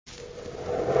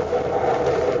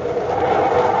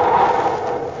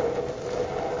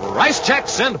Rice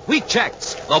Chex and Wheat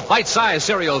Chex, the bite-sized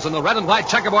cereals in the red and white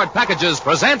checkerboard packages,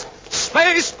 present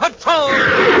Space Patrol!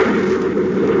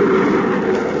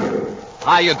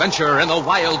 High adventure in the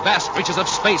wild, vast reaches of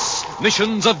space.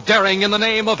 Missions of daring in the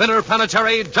name of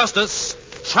interplanetary justice.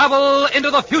 Travel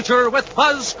into the future with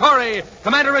Buzz Corey,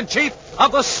 Commander-in-Chief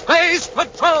of the Space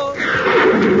Patrol!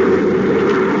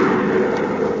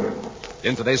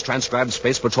 In today's transcribed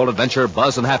Space Patrol adventure,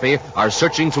 Buzz and Happy are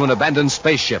searching through an abandoned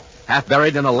spaceship, half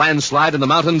buried in a landslide in the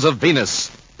mountains of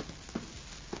Venus.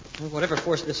 Well, whatever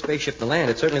forced this spaceship to land,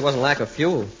 it certainly wasn't lack of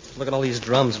fuel. Look at all these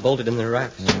drums bolted in their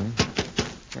racks.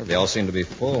 Mm-hmm. Well, they all seem to be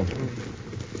full.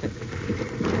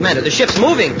 Commander, the ship's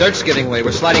moving. Dirt's giving way.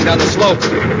 We're sliding down the slope.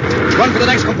 Run for the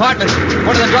next compartment.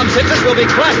 One of the drums hits us, we'll be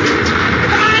crushed.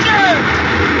 Commander!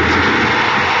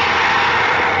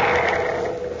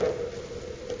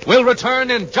 We'll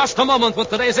return in just a moment with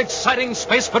today's exciting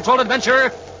Space Patrol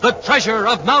adventure, The Treasure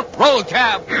of Mount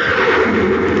Rolcab.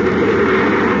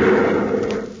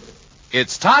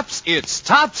 It's tops, it's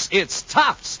tops, it's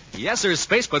tops. Yes, sir,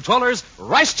 Space Patrollers,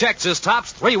 Rice Chex is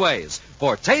tops three ways.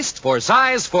 For taste, for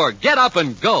size, for get up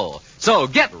and go. So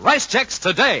get Rice Chex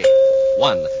today.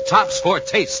 1. Tops for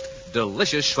taste.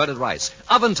 Delicious shredded rice.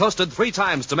 Oven toasted 3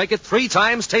 times to make it 3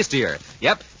 times tastier.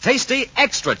 Yep, tasty,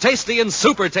 extra tasty, and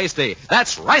super tasty.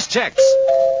 That's Rice Chex.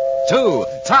 2.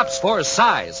 Tops for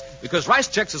size. Because Rice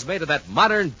Chex is made of that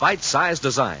modern bite-sized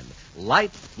design.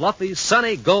 Light, fluffy,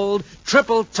 sunny gold,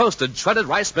 triple toasted shredded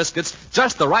rice biscuits,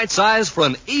 just the right size for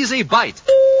an easy bite.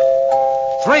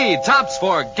 3. Tops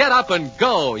for get up and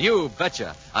go. You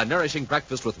betcha. A nourishing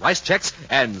breakfast with Rice Chex,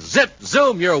 and zip,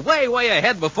 zoom, you're way, way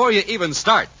ahead before you even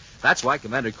start. That's why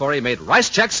Commander Corey made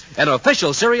Rice Chex an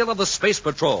official cereal of the Space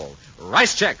Patrol.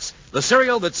 Rice Chex, the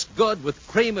cereal that's good with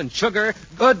cream and sugar,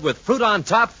 good with fruit on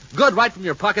top, good right from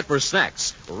your pocket for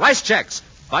snacks. Rice Chex,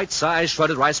 bite-sized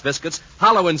shredded rice biscuits,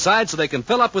 hollow inside so they can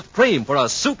fill up with cream for a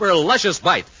super luscious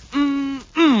bite.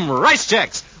 Rice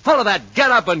Chex, full of that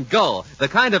get up and go, the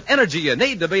kind of energy you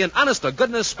need to be an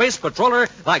honest-to-goodness space patroller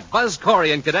like Buzz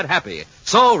Corey and Cadet Happy.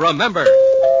 So remember,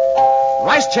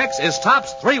 Rice Chex is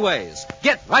tops 3 ways.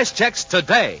 Get Rice Chex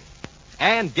today.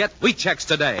 And get Wheat Chex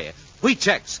today. Wheat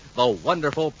Chex, the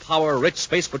wonderful, power-rich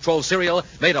Space Patrol cereal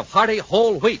made of hearty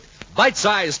whole wheat.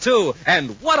 Bite-sized, too.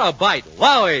 And what a bite.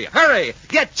 Wowie. Hurry.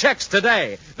 Get Chex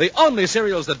today. The only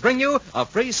cereals that bring you a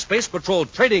free Space Patrol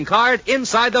trading card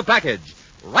inside the package.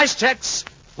 Rice Chex,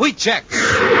 Wheat Chex.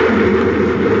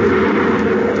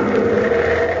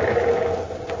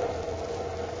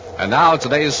 And now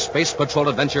today's Space Patrol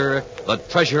adventure, The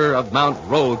Treasure of Mount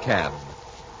Rolcab.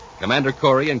 Commander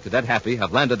Corey and Cadet Happy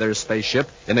have landed their spaceship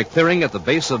in a clearing at the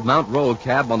base of Mount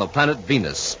Rolcab on the planet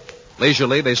Venus.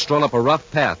 Leisurely, they stroll up a rough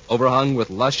path overhung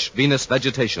with lush Venus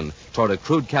vegetation toward a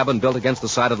crude cabin built against the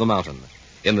side of the mountain.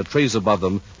 In the trees above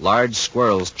them, large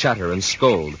squirrels chatter and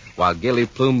scold, while gaily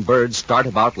plumed birds start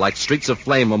about like streaks of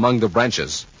flame among the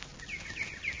branches.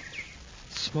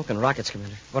 Smoking rockets,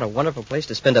 Commander. What a wonderful place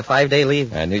to spend a 5-day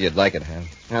leave. I knew you'd like it, Ham.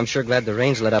 I'm sure glad the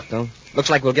rain's let up, though. Looks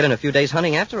like we'll get in a few days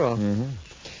hunting after all. Mm-hmm.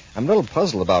 I'm a little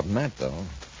puzzled about Matt, though.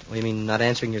 What, you mean not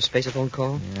answering your spacephone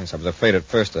call? Yes, I was afraid at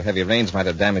first the heavy rains might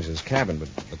have damaged his cabin, but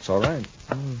it's all right.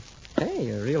 Hey,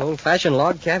 a real old-fashioned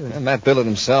log cabin. Yeah, Matt built it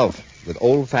himself with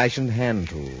old-fashioned hand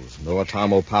tools. No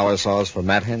Atomo power saws for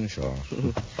Matt Henshaw.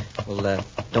 Well,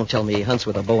 don't tell me he hunts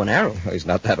with a bow and arrow. He's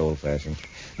not that old-fashioned.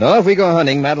 No, if we go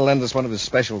hunting, Matt will lend us one of his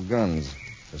special guns.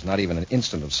 There's not even an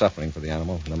instant of suffering for the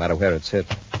animal, no matter where it's hit.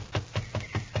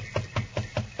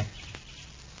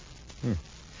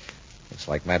 Looks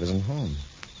like Matt isn't home.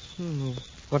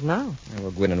 What now? Yeah,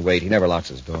 we'll go in and wait. He never locks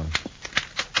his door.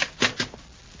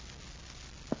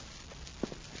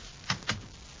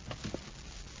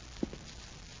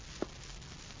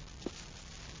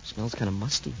 Smells kind of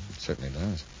musty. It certainly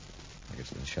does. Like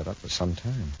it's been shut up for some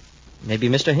time. Maybe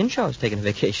Mr. Henshaw's taking a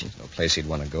vacation. There's no place he'd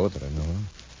want to go that I know of.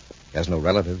 He has no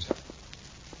relatives.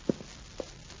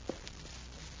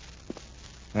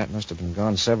 Matt must have been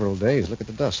gone several days. Look at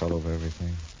the dust all over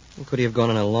everything. Well, could he have gone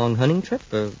on a long hunting trip?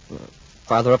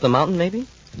 Farther up the mountain, maybe?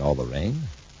 In all the rain?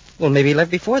 Well, maybe he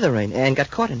left before the rain and got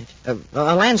caught in it.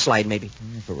 A landslide, maybe.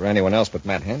 If it were anyone else but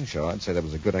Matt Henshaw, I'd say that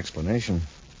was a good explanation.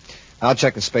 I'll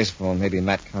check the space phone. Maybe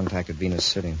Matt contacted Venus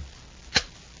City.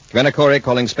 Commander Corey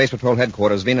calling Space Patrol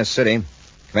headquarters, Venus City.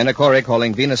 Commander Corey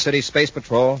calling Venus City Space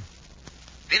Patrol.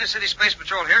 Venus City Space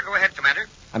Patrol here. Go ahead, Commander.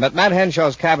 I'm at Matt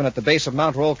Henshaw's cabin at the base of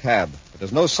Mount Rolcab, but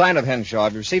there's no sign of Henshaw.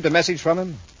 Have you received a message from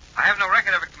him? I have no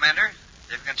record of it, Commander.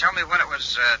 If you can tell me when it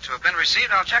was to have been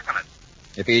received, I'll check on it.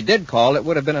 If he did call, it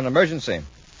would have been an emergency.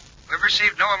 We've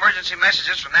received no emergency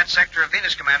messages from that sector of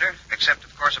Venus, Commander, except,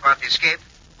 of course, about the escape.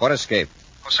 What escape?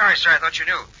 Oh, sorry, sir. I thought you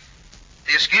knew.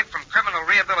 The escape from criminal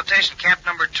rehabilitation camp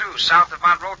number 2, south of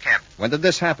Mount Rolcab. When did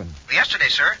this happen? Well, yesterday,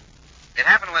 sir. It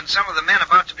happened when some of the men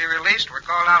about to be released were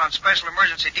called out on special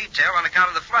emergency detail on account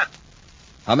of the flood.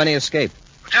 How many escaped?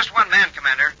 Well, just one man,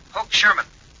 Commander, Hoke Sherman.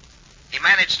 He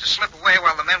managed to slip away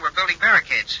while the men were building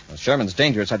barricades. Well, Sherman's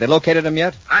dangerous. Have they located him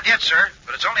yet? Not yet, sir,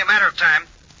 but it's only a matter of time.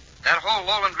 That whole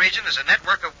lowland region is a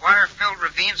network of wire-filled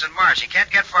ravines and marsh. He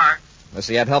can't get far. Unless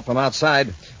he had help from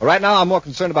outside. Well, right now, I'm more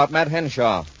concerned about Matt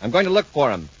Henshaw. I'm going to look for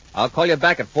him. I'll call you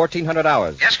back at 1400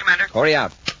 hours. Yes, Commander. Corey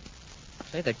out.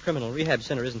 Say, that criminal rehab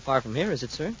center isn't far from here, is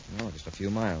it, sir? No, just a few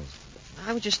miles.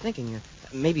 I was just thinking,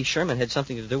 maybe Sherman had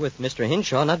something to do with Mr.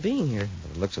 Henshaw not being here.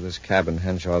 By the looks of this cabin,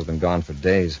 Henshaw's been gone for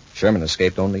days. Sherman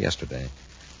escaped only yesterday.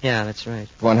 Yeah, that's right.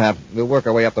 Come on, Hap. We'll work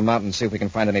our way up the mountain and see if we can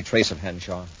find any trace of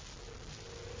Henshaw.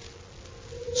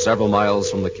 Several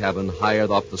miles from the cabin,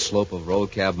 higher up the slope of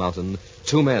Rolcab Mountain,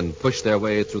 two men pushed their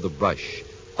way through the brush.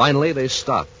 Finally, they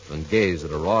stopped and gazed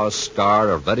at a raw scar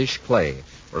of reddish clay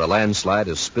where a landslide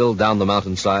has spilled down the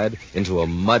mountainside into a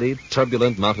muddy,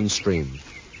 turbulent mountain stream.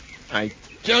 I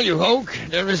tell you, Hoke,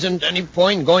 there isn't any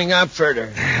point going out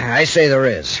further. I say there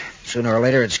is. Sooner or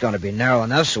later, it's going to be narrow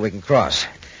enough so we can cross.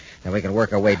 Then we can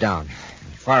work our way down,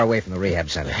 far away from the rehab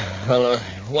center. Well,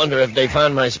 I wonder if they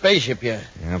found my spaceship yet.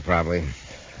 Yeah, probably.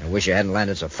 I wish you hadn't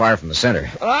landed so far from the center.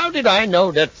 Well, how did I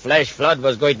know that flash flood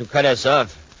was going to cut us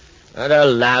off? What a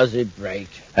lousy break.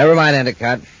 Never mind,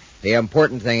 Endicott. The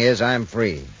important thing is I'm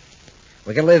free.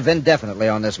 We can live indefinitely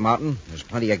on this mountain. There's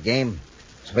plenty of game.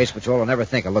 Space Patrol will never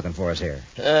think of looking for us here.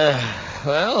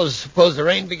 Well, suppose the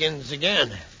rain begins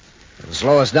again. It'll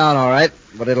slow us down, all right,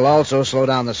 but it'll also slow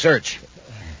down the search.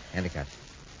 Endicott,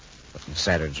 what in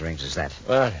Saturn's rings is that?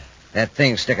 What? That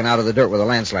thing sticking out of the dirt where the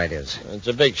landslide is. It's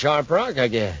a big sharp rock, I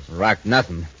guess. Rock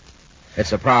nothing.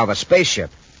 It's the prow of a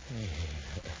spaceship.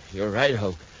 You're right,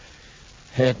 Hoke.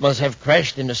 It must have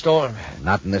crashed in the storm.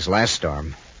 Not in this last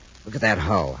storm. Look at that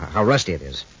hull, how rusty it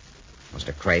is. Must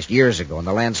have crashed years ago, and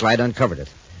the landslide uncovered it.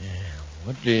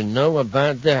 What do you know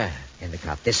about that?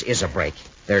 Endicott, this is a break.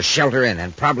 There's shelter in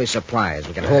and probably supplies.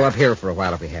 We can hold up here for a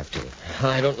while if we have to.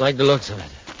 I don't like the looks of it.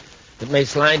 It may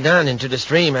slide down into the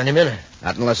stream any minute.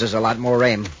 Not unless there's a lot more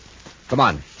rain. Come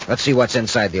on, let's see what's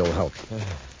inside the old hulk. Now,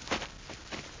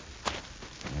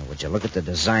 would you look at the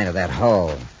design of that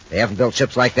hull? They haven't built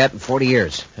ships like that in 40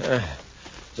 years.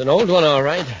 It's an old one, all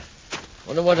right.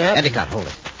 Wonder what happened. Endicott, hold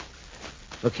it.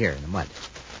 Look here in the mud.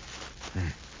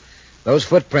 Those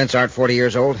footprints aren't 40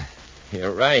 years old.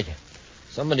 You're right.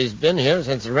 Somebody's been here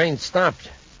since the rain stopped.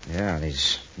 Yeah, and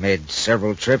he's made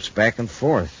several trips back and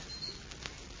forth.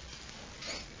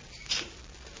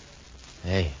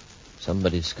 Hey,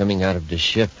 somebody's coming out of the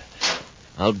ship.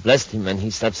 I'll blast him when he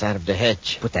steps out of the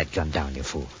hatch. Put that gun down, you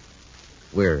fool.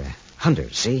 We're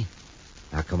hunters, see?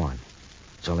 Now, come on.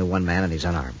 It's only one man, and he's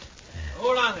unarmed.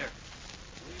 Hold on there.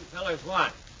 You fellas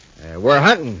what? We're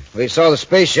hunting. We saw the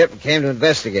spaceship and came to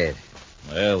investigate.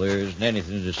 Well, there isn't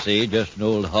anything to see, just an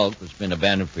old hulk that's been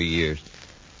abandoned for years.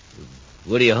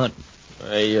 What are you hunting?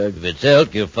 If it's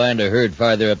elk, you'll find a herd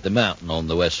farther up the mountain on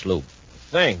the west slope.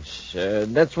 Thanks.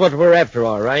 That's what we're after,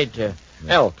 all right.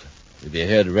 Elk. If you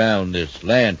head around this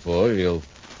landfall, you'll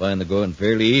find the going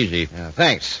fairly easy.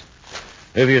 Thanks.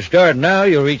 If you start now,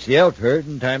 you'll reach the elk herd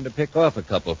in time to pick off a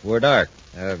couple before dark.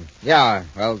 Yeah,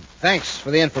 well, thanks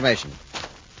for the information.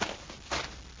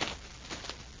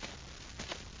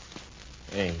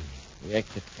 Hey, he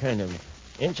acted kind of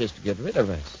anxious to get rid of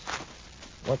us.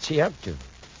 What's he up to?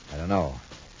 I don't know.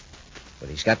 But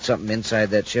he's got something inside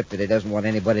that ship that he doesn't want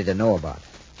anybody to know about.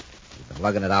 He's been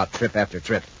lugging it out trip after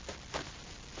trip.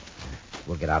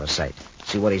 We'll get out of sight,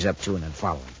 see what he's up to, and then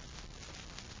follow him.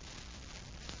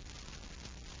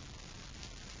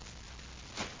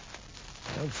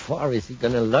 How far is he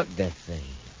going to lug that thing?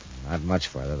 Not much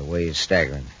farther, the way he's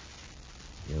staggering.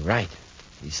 You're right.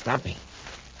 He's stopping.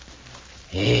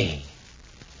 Hey,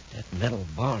 that metal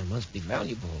bar must be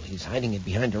valuable. He's hiding it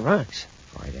behind the rocks.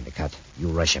 All right, Endicott, you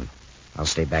rush him. I'll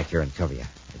stay back here and cover you.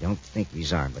 I don't think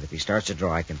he's armed, but if he starts to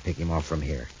draw, I can pick him off from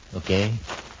here. Okay.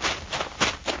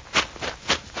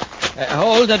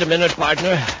 Hold it a minute,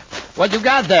 partner. What you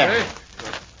got there?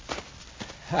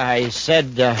 I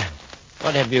said,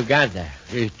 what have you got there?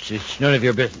 It's none of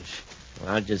your business.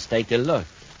 Well, I'll just take a look.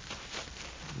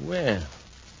 Well,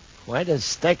 quite a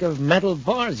stack of metal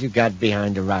bars you got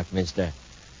behind the rock, mister.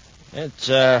 It's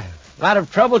a lot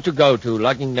of trouble to go to,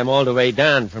 lugging them all the way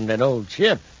down from that old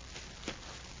ship.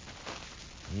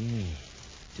 Hey,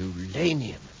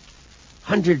 uranium.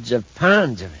 Hundreds of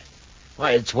pounds of it.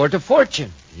 Why, it's worth a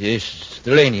fortune. Yes, it's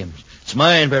uranium. It's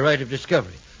mine by right of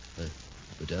discovery.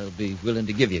 But I'll be willing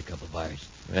to give you a couple bars.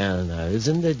 Well, now,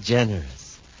 isn't it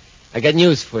generous? I got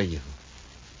news for you.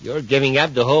 You're giving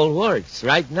up the whole works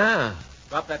right now.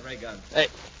 Drop that ray gun.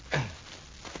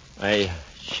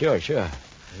 Sure.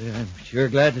 Yeah, I'm sure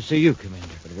glad to see you, Commander.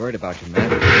 Been worried about you, man.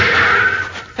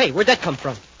 Hey, where'd that come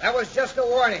from? That was just a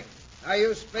warning. Now,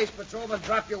 you space patrolmen,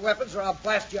 drop your weapons or I'll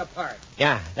blast you apart.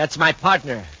 Yeah, that's my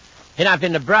partner. Hid up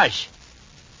in the brush.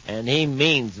 And he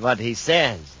means what he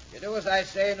says. You do as I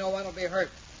say, no one will be hurt.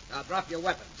 Now, drop your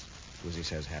weapons. Do as he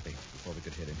says, Happy. Before we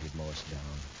could hit him, he'd mow us down.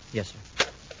 Yes, sir.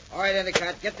 All right,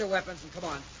 Endicott, get your weapons and come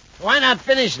on. Why not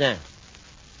finish then?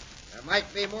 There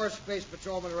might be more space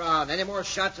patrolmen around. Any more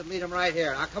shots would lead them right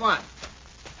here. Now, come on.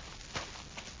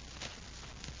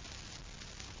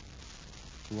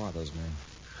 Who are those men?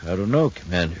 I don't know,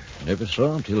 Commander. Never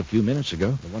saw him till a few minutes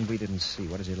ago. The one we didn't see.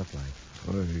 What does he look like?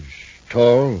 Oh, he's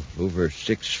tall, over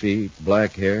 6 feet,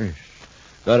 black hair. He's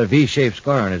got a V-shaped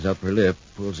scar on his upper lip.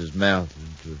 Pulls his mouth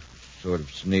into a sort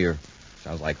of sneer.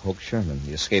 Sounds like Hoke Sherman,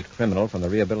 the escaped criminal from the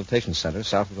rehabilitation center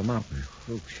south of the mountain.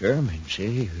 Hoke Sherman,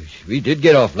 see? We did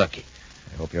get off lucky.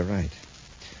 I hope you're right.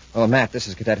 Oh, Matt, this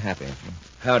is Cadet Happy.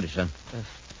 Howdy, son.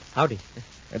 Howdy.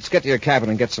 Let's get to your cabin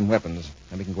and get some weapons,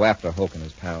 and we can go after Hoke and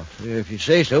his pal. Yeah, if you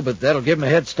say so, but that'll give him a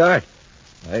head start.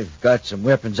 I've got some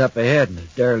weapons up ahead in a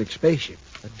derelict spaceship.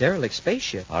 A derelict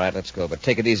spaceship? All right, let's go, but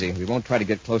take it easy. We won't try to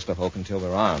get close to Hoke until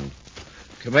we're armed.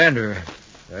 Commander,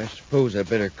 I suppose I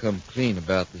better come clean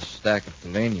about this stack of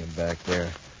selenium back there.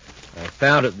 I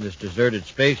found it in this deserted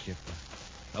spaceship.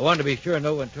 I wanted to be sure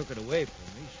no one took it away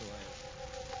from me, so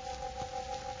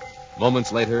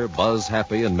Moments later, Buzz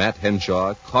Happy and Matt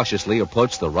Henshaw cautiously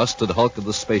approached the rusted hulk of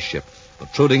the spaceship,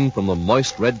 protruding from the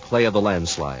moist red clay of the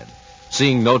landslide.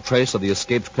 Seeing no trace of the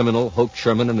escaped criminal, Hoke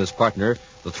Sherman, and his partner,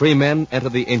 the three men enter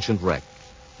the ancient wreck.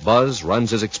 Buzz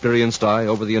runs his experienced eye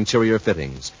over the interior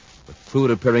fittings, the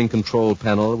crude-appearing control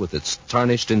panel with its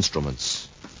tarnished instruments.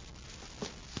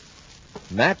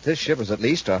 Matt, this ship is at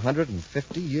least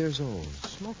 150 years old.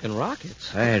 Smoking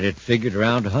rockets. I had it figured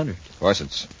around 100. Of course,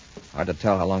 it's hard to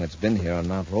tell how long it's been here on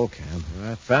Mount Rolcab.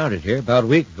 I found it here about a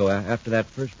week ago after that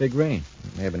first big rain.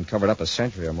 It may have been covered up a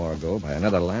century or more ago by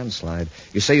another landslide.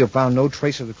 You say you found no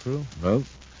trace of the crew? No.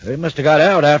 They must have got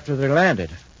out after they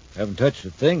landed. Haven't touched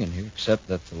a thing in here except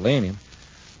that selenium.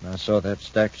 When I saw that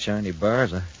stack of shiny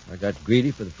bars, I got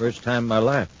greedy for the first time in my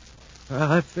life.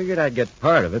 I figured I'd get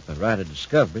part of it by right of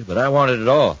discovery, but I wanted it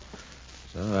all.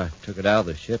 So I took it out of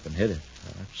the ship and hid it.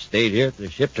 I stayed here at the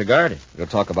ship to guard it. We'll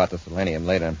talk about the selenium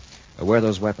later. Where are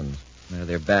those weapons?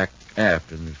 They're back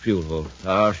aft in the fuel hold.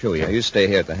 I'll show you. Now, you stay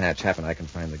here at the hatch. Hap and I can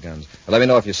find the guns. Let me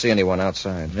know if you see anyone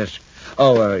outside. Yes.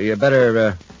 Oh, you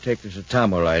better take this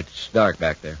Atomo light. It's dark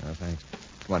back there. Oh, thanks.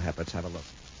 Come on, Hap, let's have a look.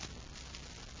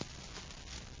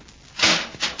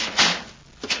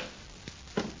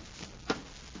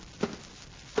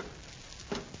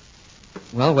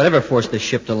 Well, whatever forced this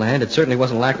ship to land, it certainly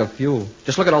wasn't lack of fuel.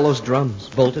 Just look at all those drums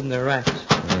bolted in their racks.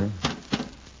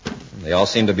 Mm-hmm. They all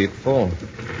seem to be full.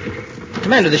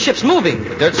 Commander, the ship's moving.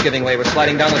 The dirt's giving way. We're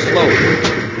sliding down the slope.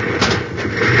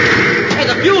 Hey,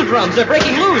 the fuel drums, they're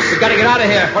breaking loose. We've got to get out of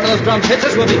here. If one of those drums hits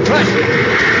us, we'll be crushed.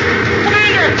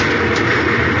 Commander!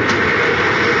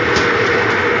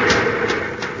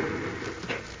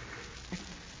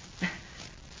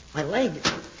 My leg,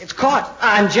 it's caught.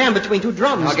 I'm jammed between two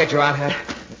drums. I'll get you out, Hap.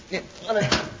 Well,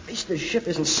 at least the ship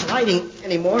isn't sliding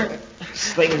anymore.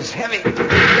 This thing is heavy.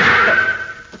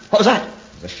 What was that?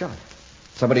 There's a shot.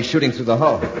 Somebody's shooting through the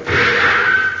hull.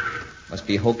 Must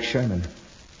be Hoke Sherman.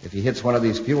 If he hits one of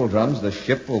these fuel drums, the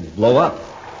ship will blow up.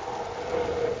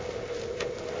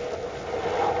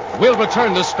 We'll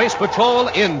return to Space Patrol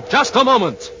in just a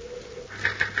moment.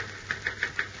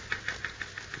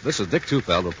 This is Dick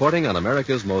Tufeld reporting on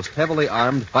America's most heavily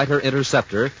armed fighter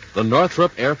interceptor, the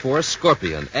Northrop Air Force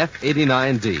Scorpion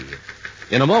F-89D.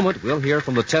 In a moment, we'll hear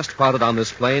from the test pilot on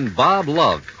this plane, Bob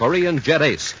Love, Korean jet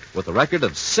ace, with a record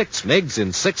of 6 MiGs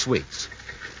in 6 weeks.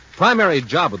 Primary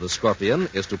job of the Scorpion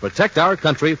is to protect our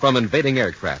country from invading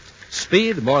aircraft.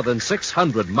 Speed more than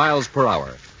 600 miles per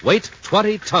hour. Weight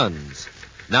 20 tons.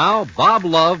 Now, Bob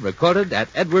Love recorded at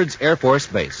Edwards Air Force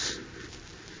Base.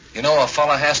 You know, a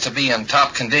fella has to be in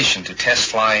top condition to test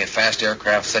fly a fast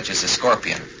aircraft such as the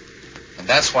Scorpion. And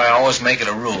that's why I always make it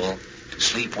a rule to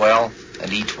sleep well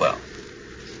and eat well.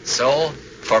 So,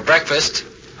 for breakfast,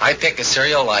 I pick a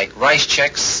cereal like Rice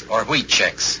Chex or Wheat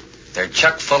Chex. They're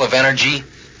chock full of energy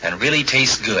and really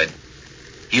taste good.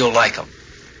 You'll like them.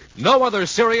 No other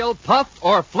cereal, puffed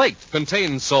or flaked,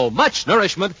 contains so much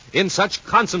nourishment in such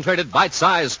concentrated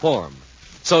bite-sized form.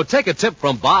 So take a tip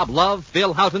from Bob Love,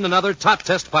 Phil Houghton, and other top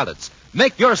test pilots.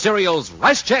 Make your cereals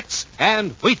Rice Chex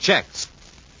and Wheat Chex.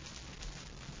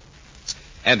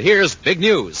 And here's big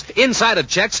news. Inside of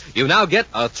checks, you now get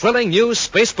a thrilling new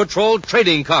Space Patrol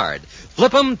trading card.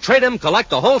 Flip 'em, trade 'em,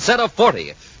 collect a whole set of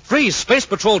 40. Free Space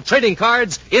Patrol trading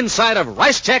cards inside of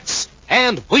rice checks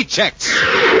and wheat checks.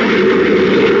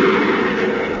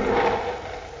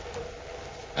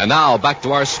 And now, back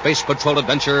to our Space Patrol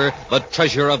adventure, the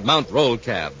treasure of Mount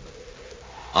Rolcab.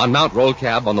 On Mount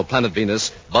Rolcab on the planet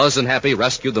Venus, Buzz and Happy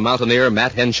rescued the mountaineer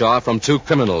Matt Henshaw from two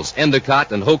criminals,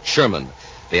 Endicott and Hoke Sherman.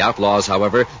 The outlaws,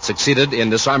 however, succeeded in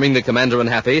disarming the commander and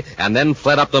Happy and then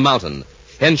fled up the mountain.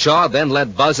 Henshaw then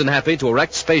led Buzz and Happy to a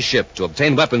wrecked spaceship to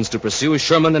obtain weapons to pursue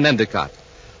Sherman and Endicott.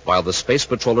 While the space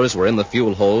patrollers were in the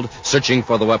fuel hold, searching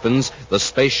for the weapons, the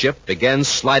spaceship began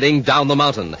sliding down the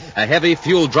mountain. A heavy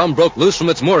fuel drum broke loose from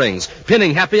its moorings,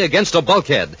 pinning Happy against a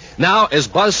bulkhead. Now, as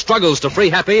Buzz struggles to free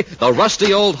Happy, the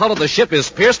rusty old hull of the ship is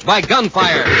pierced by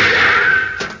gunfire.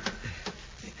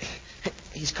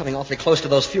 He's coming awfully close to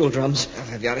those fuel drums. I'll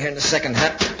have you out of here in a second,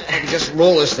 Hap. I can just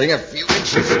roll this thing a few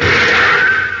inches.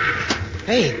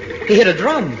 Hey, he hit a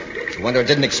drum. I wonder it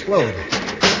didn't explode.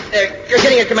 There, you're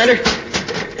getting it, Commander.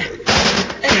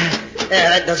 There,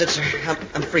 that does it, sir.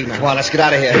 I'm free now. Come on, let's get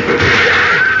out of here.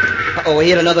 Uh-oh, he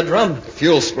hit another drum.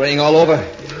 Fuel spraying all over.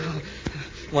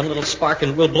 One little spark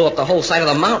and we'll blow up the whole side of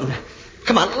the mountain.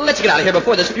 Come on, let's get out of here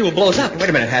before this fuel blows up. Wait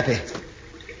a minute, Happy.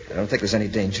 I don't think there's any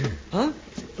danger. Huh?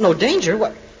 No danger?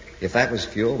 What? If that was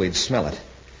fuel, we'd smell it.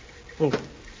 Well,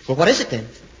 what is it then?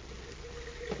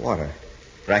 Water.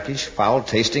 Brackish,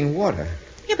 foul-tasting water.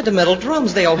 Yeah, but the metal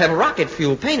drums, they all have rocket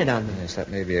fuel painted on them. Yes, that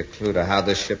may be a clue to how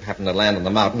this ship happened to land on the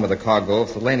mountain with a cargo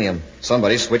of thalanium.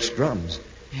 Somebody switched drums.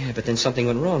 Yeah, but then something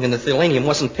went wrong and the thalanium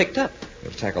wasn't picked up.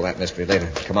 We'll tackle that mystery later.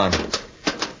 Come on.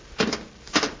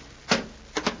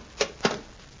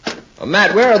 Oh,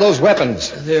 Matt, where are those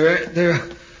weapons? They're...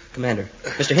 Commander,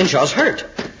 Mr. Henshaw's hurt.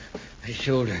 My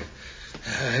shoulder.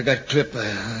 I got clipped by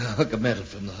a hunk of metal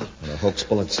from the hull. Hoke's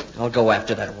bullets. I'll go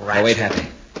after that rat. Oh, wait, Happy.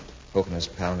 Hoke and his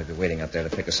pal may be waiting out there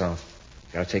to pick us off.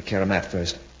 Gotta take care of Matt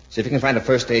first. See if you can find a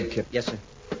first aid kit. Yes, sir.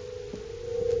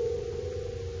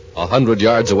 100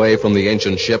 yards away from the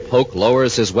ancient ship, Hoke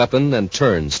lowers his weapon and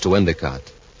turns to Endicott.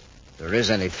 If there is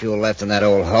any fuel left in that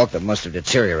old hulk, that must have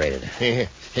deteriorated.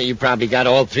 You probably got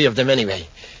all three of them anyway.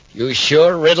 You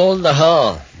sure riddled the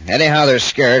hull. Anyhow, they're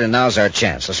scared, and now's our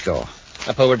chance. Let's go.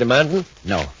 Up over the mountain?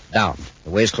 No, down.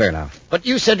 The way's clear now. But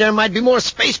you said there might be more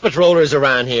space patrollers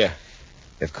around here.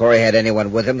 If Corey had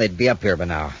anyone with him, they'd be up here by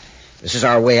now. This is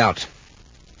our way out.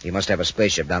 He must have a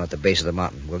spaceship down at the base of the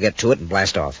mountain. We'll get to it and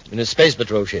blast off. In a space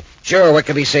patrol ship? Sure, what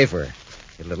could be safer?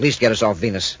 It'll at least get us off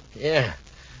Venus. Yeah.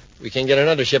 We can get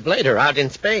another ship later, out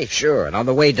in space. Sure, and on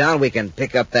the way down, we can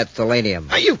pick up that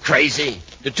thalanium. Are you crazy?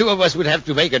 The two of us would have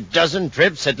to make a dozen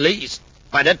trips at least.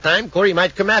 By that time, Corey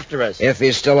might come after us. If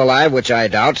he's still alive, which I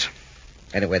doubt.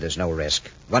 Anyway, there's no risk.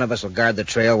 One of us will guard the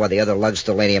trail while the other lugs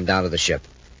thalanium down to the ship.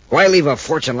 Why leave a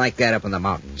fortune like that up in the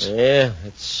mountains? Yeah,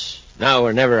 it's now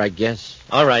or never, I guess.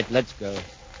 All right, let's go.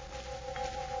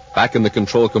 Back in the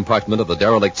control compartment of the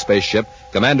derelict spaceship,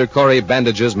 Commander Corey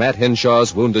bandages Matt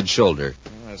Henshaw's wounded shoulder.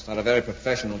 Well, it's not a very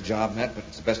professional job, Matt, but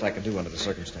it's the best I can do under the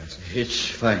circumstances. It's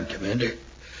fine, Commander.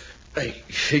 I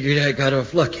figured I got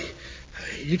off lucky.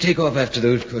 You take off after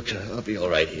those crooks. I'll be all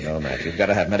right here. No, Matt, you've got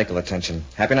to have medical attention.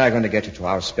 Happy and I are going to get you to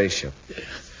our spaceship.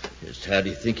 Just how do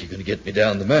you think you're going to get me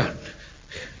down the mountain?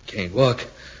 Can't walk.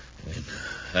 And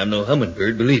I'm no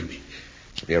hummingbird, believe me.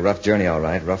 It'll be a rough journey, all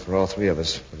right. Rough for all three of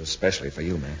us, but especially for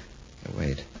you, man. Now,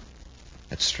 wait.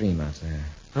 That stream out there.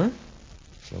 Huh?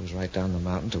 Flows right down the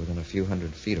mountain to within a few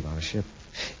hundred feet of our ship.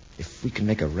 If we can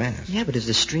make a raft... Yeah, but is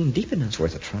the stream deep enough? It's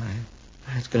worth a try.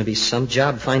 It's going to be some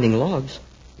job finding logs.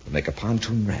 We'll make a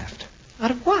pontoon raft.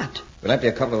 Out of what? We'll empty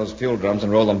a couple of those fuel drums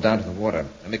and roll them down to the water.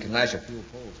 Then we can lash a few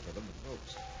poles to them with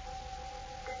ropes.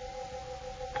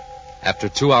 After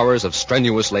 2 hours of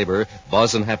strenuous labor,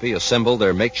 Buzz and Happy assemble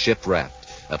their makeshift raft.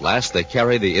 At last, they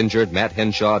carry the injured Matt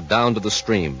Henshaw down to the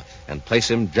stream and place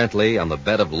him gently on the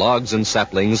bed of logs and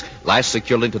saplings lashed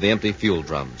securely to the empty fuel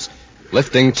drums.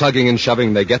 Lifting, tugging, and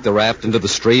shoving, they get the raft into the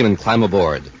stream and climb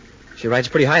aboard. She rides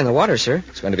pretty high in the water, sir.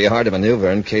 It's going to be hard to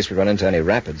maneuver in case we run into any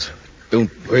rapids.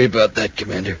 Don't worry about that,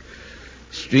 Commander.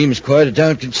 The stream's quieted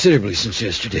down considerably since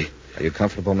yesterday. Are you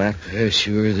comfortable, Matt? Yeah,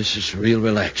 sure. This is real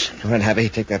relaxing. All right, Happy,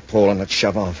 take that pole and let's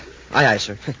shove off. Aye, aye,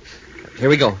 sir. Here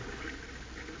we go.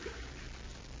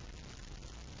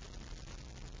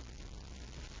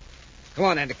 Come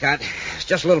on, Endicott. It's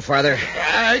just a little farther.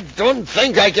 I don't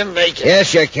think I can make it.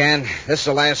 Yes, you can. This is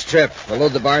the last trip. We'll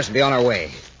load the bars and be on our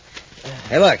way.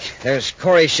 Hey, look. There's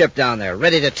Corey's ship down there,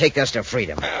 ready to take us to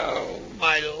freedom. Oh,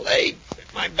 my leg,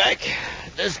 my back.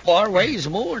 This bar weighs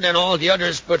more than all the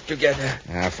others put together.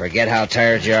 Forget how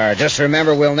tired you are. Just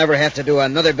remember we'll never have to do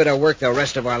another bit of work the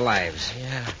rest of our lives.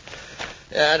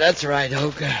 Yeah, that's right,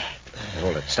 Hoke.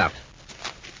 Hold it. Stop.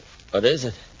 What is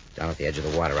it? Down at the edge of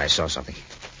the water, I saw something.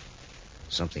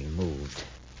 Something moved.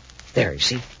 There, you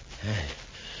see?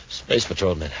 Space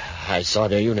patrolmen. I saw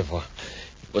their uniform.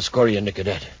 It was Corey and the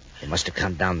cadet. They must have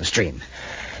come down the stream.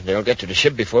 They'll get to the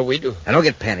ship before we do. Now, don't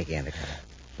get panicky, Endicott.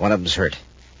 One of them's hurt.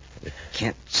 We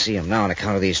can't see him now on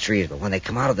account of these trees, but when they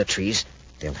come out of the trees,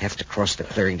 they'll have to cross the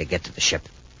clearing to get to the ship.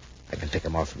 I can pick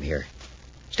them off from here.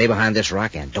 Stay behind this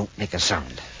rock and don't make a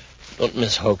sound. Don't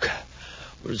miss, Hoke.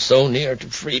 We're so near to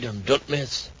freedom. Don't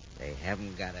miss. They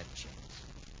haven't got a chance.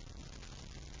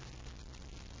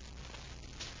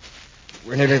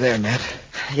 We're nearly there, Matt.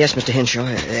 Yes, Mr. Henshaw.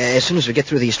 As soon as we get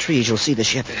through these trees, you'll see the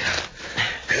ship.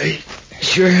 I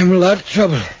sure am in a lot of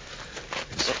trouble.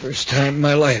 It's the first time in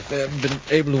my life I haven't been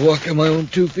able to walk on my own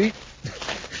 2 feet.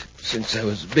 Since I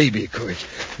was a baby, of course.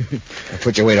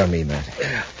 Put your weight on me, Matt.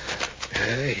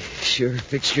 I sure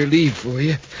fixed your lead for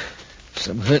you.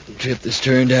 Some hunting trip this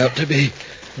turned out to be.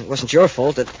 It wasn't your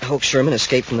fault that Hoke Sherman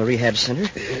escaped from the rehab center.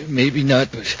 Maybe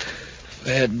not, but if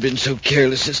I hadn't been so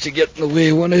careless as to get in the way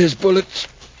of one of his bullets,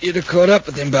 you'd have caught up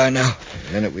with him by now.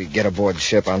 The minute we get aboard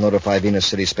ship, I'll notify Venus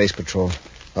City Space Patrol.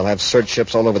 They'll have search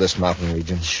ships all over this mountain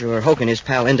region. Sure, Hoke and his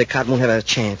pal Endicott won't have a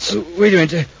chance. Wait a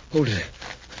minute. Hold it.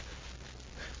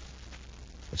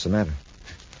 What's the matter?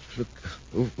 Look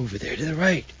over there to the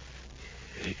right.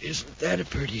 Isn't that a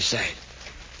pretty sight?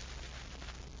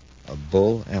 A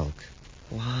bull elk.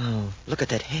 Wow, look at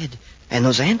that head and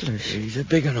those antlers. He's a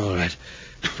big one, all right.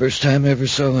 First time I ever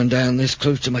saw one down this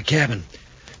close to my cabin.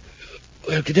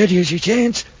 Well, Cadet, here's your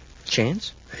chance.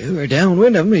 Chance? We're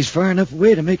downwind of him. He's far enough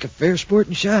away to make a fair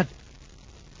sporting shot.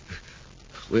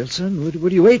 Well, son, what are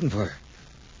you waiting for?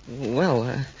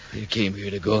 Well, You came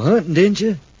here to go hunting, didn't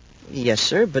you? yes,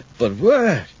 sir, but, But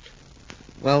what?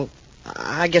 well,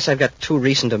 I guess I've got too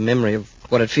recent a memory of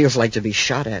what it feels like to be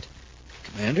shot at.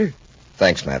 Commander?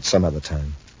 Thanks, Matt. Some other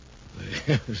time.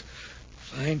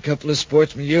 Fine couple of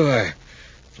sportsmen you are.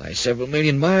 Fly several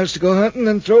million miles to go hunting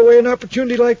and throw away an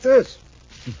opportunity like this.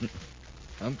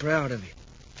 I'm proud of you.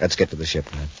 Let's get to the ship,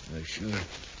 Matt. Sure.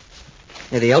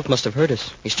 Yeah, the elk must have heard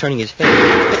us. He's turning his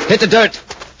head. Hit the dirt!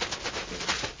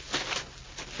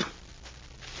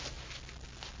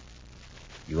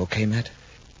 You okay, Matt?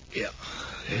 Yeah.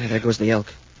 Yeah, there goes the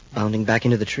elk, bounding back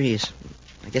into the trees.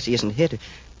 I guess he isn't hit.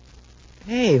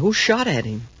 Hey, who shot at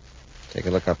him? Take a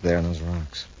look up there on those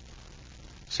rocks.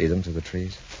 See them through the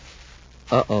trees?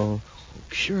 Uh-oh.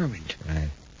 Sherman. Right.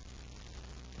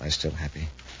 Lie still, Happy.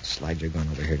 Slide your gun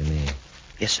over here to me.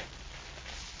 Yes, sir.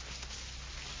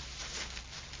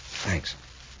 Thanks.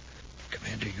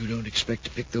 Commander, you don't expect to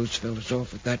pick those fellas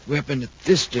off with that weapon at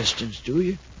this distance, do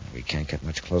you? We can't get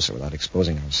much closer without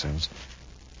exposing ourselves.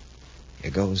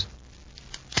 Here goes.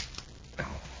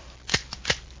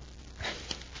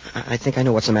 I think I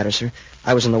know what's the matter, sir.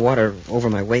 I was in the water over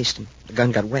my waist, and the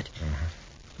gun got wet.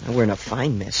 Now, we're in a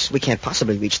fine mess. We can't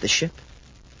possibly reach the ship.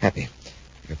 Happy.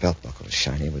 Your belt buckle is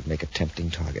shiny and would make a tempting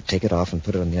target. Take it off and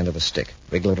put it on the end of a stick.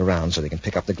 Wiggle it around so they can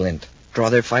pick up the glint. Draw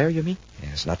their fire, you mean?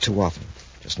 Yes, not too often.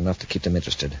 Just enough to keep them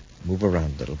interested. Move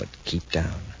around a little, but keep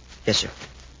down. Yes, sir.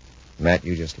 Matt,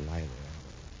 you just lie there.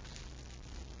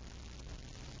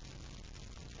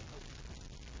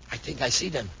 I think I see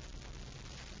them.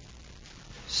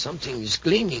 Something is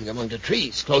gleaming among the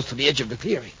trees close to the edge of the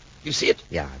clearing. You see it?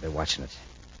 Yeah, I've been watching it.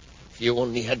 If you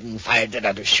only hadn't fired that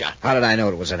other shot. How did I know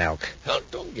it was an elk? Oh,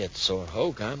 don't get sore,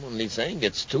 Hoke. I'm only saying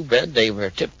it's too bad they were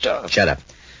tipped off. Shut up.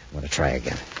 I'm going to try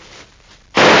again.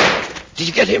 Did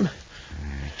you get him?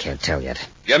 I can't tell yet.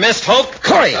 You missed, Hoke.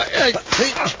 Corey!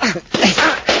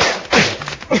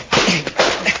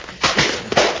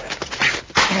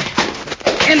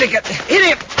 Endicott, hit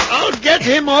him! I'll get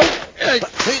him, Hoke.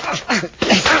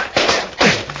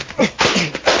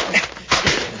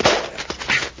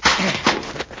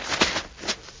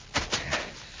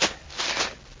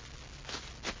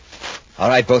 All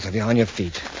right, both of you, on your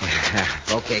feet.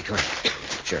 Okay, Corey.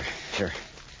 Sure.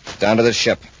 Down to the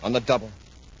ship, on the double.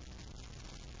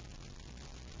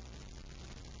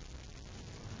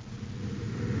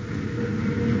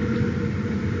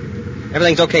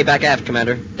 Everything's okay back aft,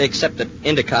 Commander, except that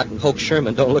Endicott and Hoke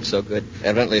Sherman don't look so good.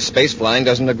 Evidently, space flying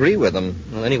doesn't agree with them.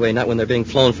 Well, anyway, not when they're being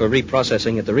flown for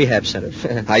reprocessing at the rehab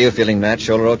center. How you feeling, Matt?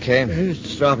 Shoulder okay?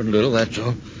 It's dropping a little, that's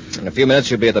all. In a few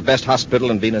minutes, you'll be at the best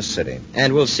hospital in Venus City.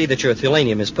 And we'll see that your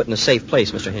thelanium is put in a safe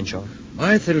place, Mr. Henshaw.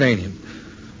 My thelanium.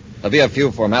 There'll be a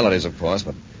few formalities, of course,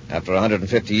 but after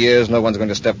 150 years, no one's going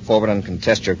to step forward and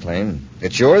contest your claim.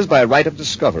 It's yours by right of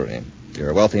discovery.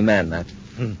 You're a wealthy man, Matt.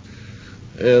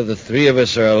 Well, the three of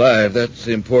us are alive. That's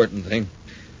the important thing.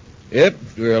 Yep,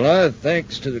 we're alive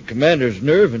thanks to the commander's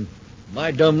nerve and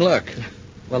my dumb luck.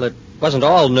 Well, it wasn't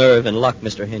all nerve and luck,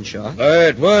 Mr. Henshaw.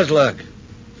 It was luck.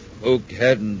 Folk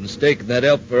hadn't mistaken that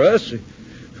elk for us,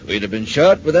 we'd have been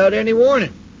shot without any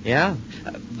warning. Yeah,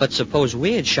 but suppose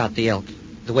we had shot the elk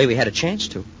the way we had a chance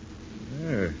to.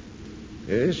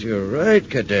 Yes, you're right,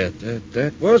 Cadet.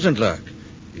 That wasn't luck.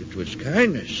 It was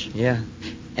kindness. Yeah,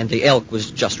 and the elk was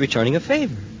just returning a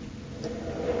favor.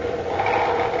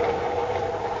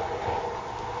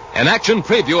 An action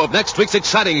preview of next week's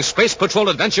exciting Space Patrol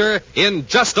adventure in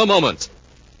just a moment.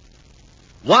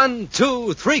 1,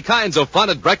 2, 3 kinds of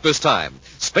fun at breakfast time.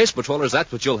 Space Patrollers,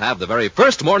 that's what you'll have the very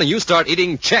first morning you start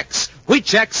eating Chex, wheat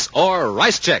Chex, or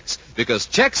rice Chex. Because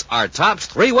Chex are tops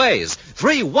 3 ways,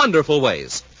 3 wonderful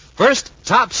ways. First,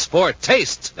 tops for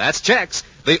taste. That's Chex,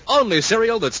 the only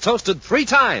cereal that's toasted 3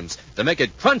 times to make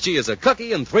it crunchy as a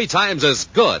cookie and 3 times as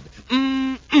good.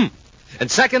 And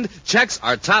second, Chex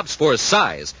are tops for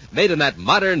size, made in that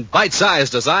modern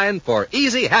bite-sized design for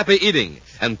easy, happy eating.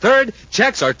 And third,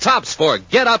 Chex are tops for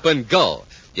get up and go.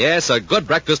 Yes, a good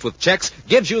breakfast with Chex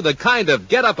gives you the kind of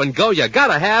get up and go you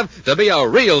gotta have to be a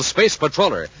real Space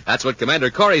Patroller. That's what Commander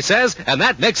Corey says, and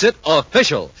that makes it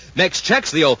official. Makes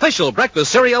Chex the official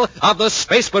breakfast cereal of the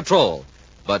Space Patrol.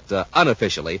 But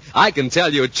unofficially, I can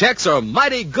tell you Chex are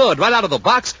mighty good right out of the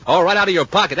box or right out of your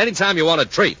pocket anytime you want a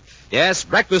treat. Yes,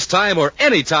 breakfast time or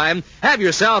any time, have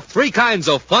yourself 3 kinds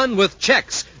of fun with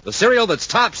Chex, the cereal that's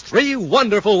tops 3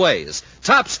 wonderful ways.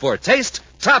 Tops for taste,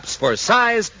 tops for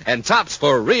size, and tops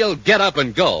for real get up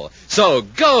and go. So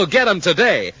go get 'em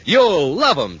today. You'll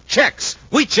love 'em. Chex,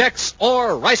 wheat Chex,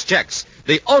 or rice Chex.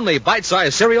 The only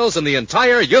bite-sized cereals in the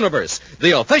entire universe.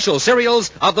 The official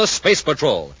cereals of the Space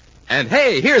Patrol. And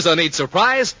hey, here's a neat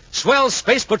surprise. Swell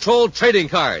Space Patrol trading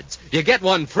cards. You get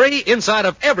one free inside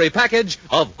of every package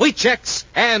of wheat Chex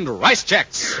and rice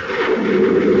Chex.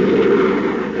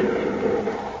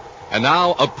 And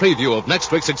now, a preview of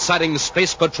next week's exciting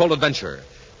Space Patrol adventure.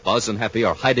 Buzz and Happy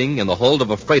are hiding in the hold of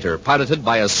a freighter piloted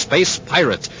by a space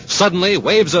pirate. Suddenly,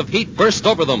 waves of heat burst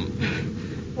over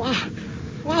them.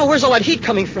 Wow, where's all that heat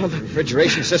coming from? The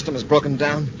refrigeration system has broken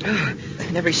down.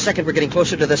 And every second we're getting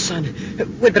closer to the sun.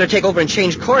 We'd better take over and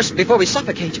change course before we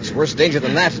suffocate. There's worse danger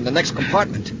than that in the next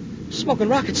compartment. Smoking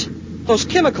rockets. Those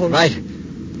chemicals. Right.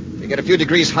 If they get a few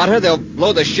degrees hotter, they'll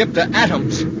blow the ship to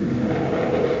atoms.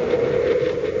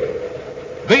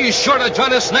 Be sure to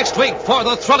join us next week for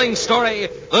the thrilling story,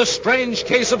 The Strange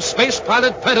Case of Space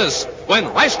Pilot Prentice,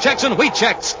 when Rice Chex and Wheat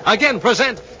Chex again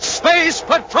present Space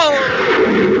Patrol!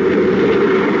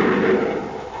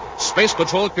 Space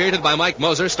Patrol, created by Mike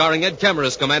Moser, starring Ed Kemmer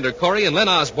as Commander Corey and Len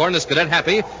Osborne as Cadet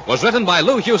Happy, was written by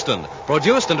Lou Houston,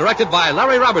 produced and directed by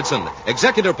Larry Robertson,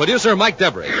 executive producer Mike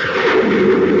Debris.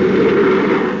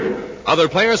 Other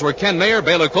players were Ken Mayer,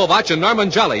 Bela Kovach, and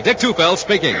Norman Jolly. Dick Tufeld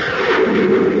speaking.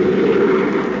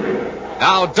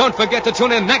 Now, don't forget to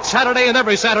tune in next Saturday and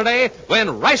every Saturday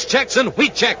when Rice Chex and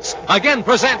Wheat Chex again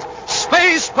present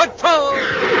Space Patrol!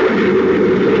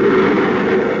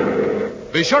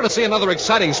 Be sure to see another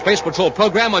exciting Space Patrol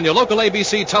program on your local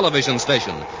ABC television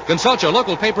station. Consult your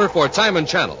local paper for time and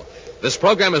channel. This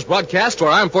program is broadcast to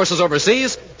our armed forces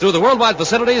overseas through the worldwide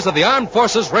facilities of the Armed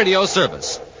Forces Radio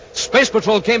Service. Space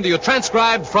Patrol came to you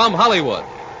transcribed from Hollywood.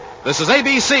 This is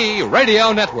ABC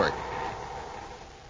Radio Network.